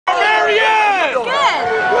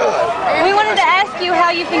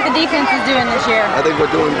how you think the defense is doing this year? I think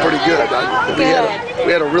we're doing pretty good.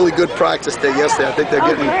 We had a really good practice day yesterday. I think they're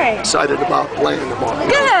getting excited about playing tomorrow.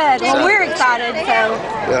 Good. Well, we're excited, so.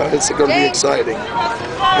 Yeah, it's going to be exciting.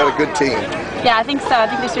 Got a good team. Yeah, I think so. I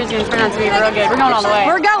think this year's going to turn out to be real good. We're going all the way.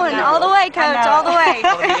 We're going all the way, Coach, all the way.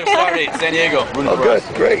 Saturday in San Diego. Oh, good,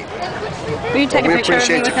 great. Will you take a picture of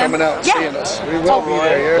me appreciate you coming out and seeing us. We will be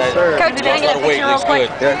there, yes, sir. Coach, can I get a picture real quick?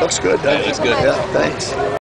 Yeah, it looks good. It looks good. Yeah, thanks.